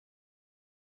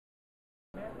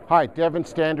Hi, Devin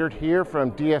Standard here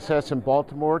from DSS in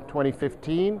Baltimore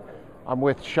 2015. I'm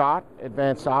with SCHOTT,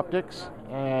 Advanced Optics,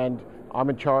 and I'm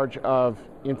in charge of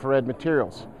infrared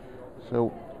materials.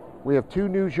 So we have two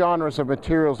new genres of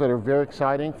materials that are very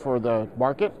exciting for the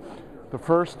market. The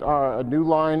first are a new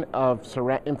line of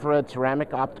infrared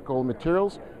ceramic optical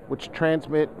materials which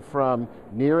transmit from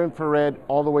near infrared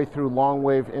all the way through long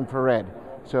wave infrared.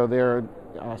 So they're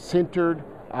sintered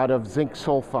out of zinc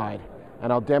sulfide,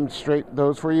 and I'll demonstrate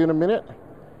those for you in a minute.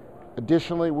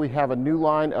 Additionally, we have a new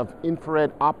line of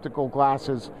infrared optical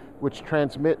glasses which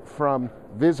transmit from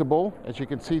visible, as you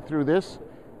can see through this,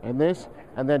 and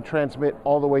then transmit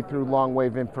all the way through long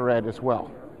wave infrared as well.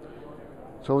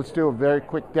 So let's do a very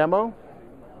quick demo.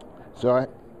 So I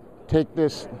take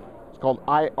this, it's called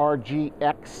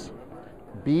IRGX-B,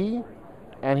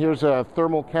 and here's a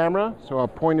thermal camera. So I'll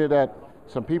point it at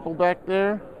some people back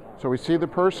there. So we see the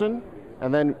person,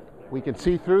 and then we can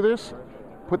see through this,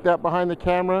 put that behind the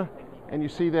camera, and you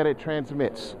see that it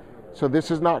transmits. So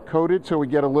this is not coated, so we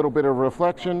get a little bit of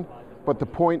reflection, but the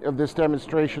point of this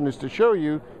demonstration is to show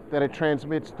you that it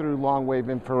transmits through long wave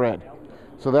infrared.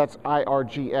 So that's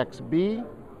IRGX-B.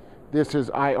 This is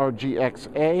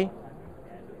IRGX-A.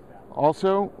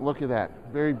 Also, look at that,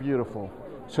 very beautiful.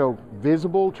 So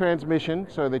visible transmission,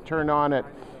 so they turn on at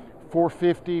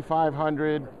 450,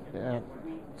 500,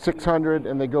 600,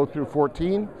 and they go through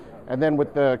 14. And then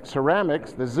with the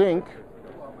ceramics, the zinc,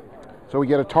 so we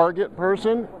get a target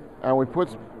person, and we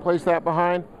place that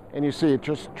behind, and you see it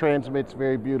just transmits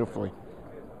very beautifully.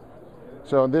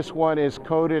 So this one is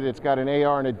coated, it's got an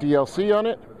AR and a DLC on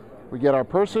it. We get our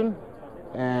person,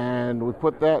 and we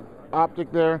put that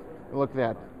optic there, and look at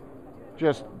that.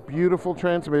 Just beautiful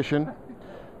transmission.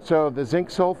 So the zinc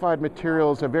sulfide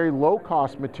material is a very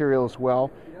low-cost material as well.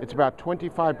 It's about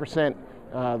 25%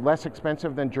 less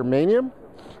expensive than germanium.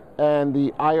 And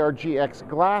the IRGX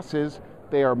glasses,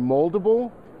 they are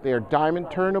moldable, they are diamond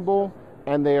turnable,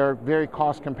 and they are very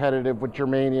cost competitive with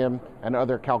germanium and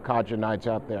other chalcogenides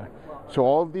out there. So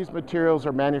all of these materials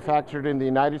are manufactured in the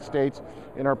United States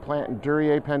in our plant in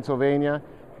Duryea, Pennsylvania,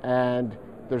 and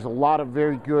there's a lot of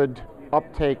very good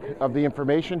uptake of the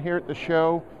information here at the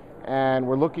show, and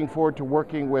we're looking forward to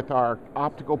working with our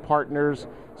optical partners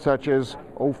such as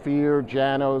Ophir,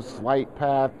 Janos,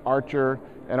 Lightpath, Archer,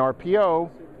 and RPO,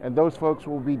 and those folks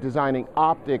will be designing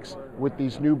optics with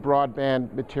these new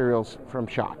broadband materials from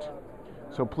SCHOTT.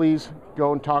 So please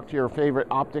go and talk to your favorite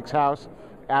optics house,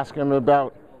 ask them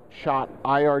about SCHOTT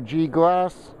IRG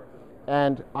glass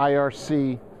and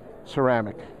IRC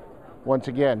ceramic. Once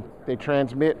again, they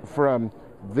transmit from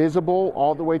visible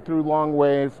all the way through long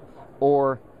wave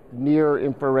or near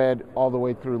infrared all the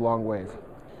way through long wave.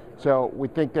 So we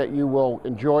think that you will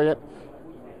enjoy it.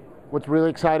 What's really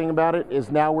exciting about it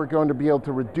is now we're going to be able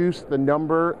to reduce the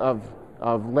number of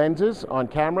lenses on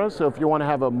cameras. So if you want to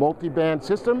have a multi-band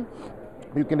system,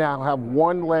 you can now have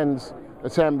one lens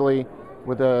assembly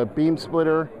with a beam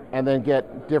splitter and then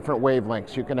get different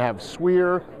wavelengths. You can have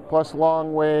SWIR plus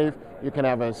long wave, you can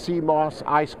have a CMOS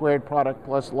I² product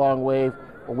plus long wave,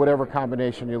 or whatever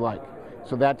combination you like.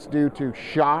 So that's due to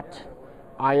SCHOTT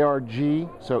IRG,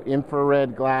 so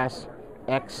infrared glass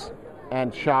X,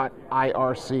 and SCHOTT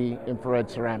IRC infrared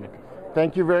ceramic.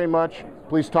 Thank you very much.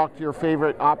 Please talk to your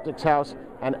favorite optics house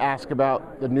and ask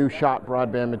about the new SCHOTT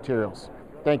broadband materials.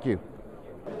 Thank you.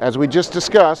 As we just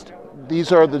discussed,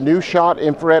 these are the new SCHOTT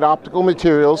infrared optical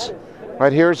materials.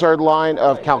 Right here's our line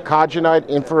of chalcogenide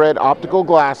infrared optical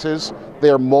glasses. They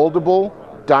are moldable,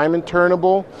 diamond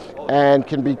turnable, and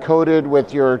can be coated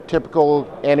with your typical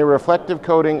anti-reflective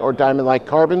coating or diamond-like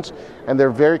carbons, and they're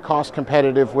very cost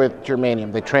competitive with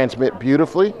germanium. They transmit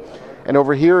beautifully. And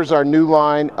over here is our new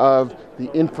line of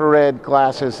the infrared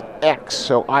glasses X,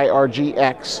 so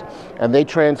IRGX, and they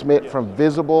transmit from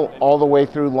visible all the way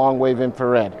through long wave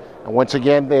infrared. And once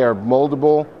again, they are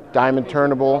moldable, diamond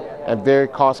turnable, and very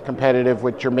cost competitive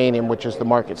with germanium, which is the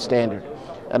market standard.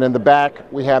 And in the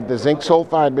back, we have the zinc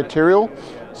sulfide material.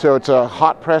 So it's a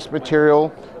hot press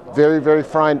material, very, very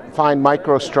fine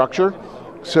microstructure.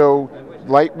 So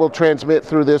light will transmit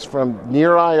through this from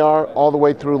near IR all the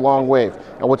way through long wave.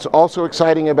 And what's also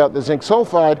exciting about the zinc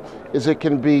sulfide is it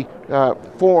can be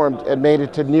formed and made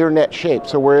into near net shape.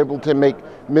 So we're able to make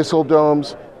missile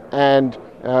domes and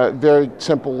very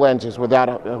simple lenses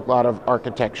without a lot of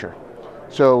architecture.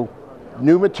 So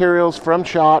new materials from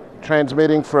SCHOTT,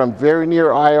 transmitting from very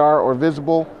near IR or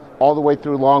visible all the way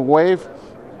through long wave.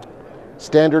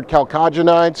 Standard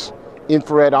chalcogenides,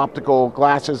 infrared optical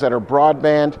glasses that are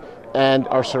broadband, and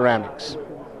our ceramics.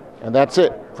 And that's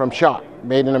it from SCHOTT,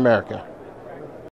 made in America.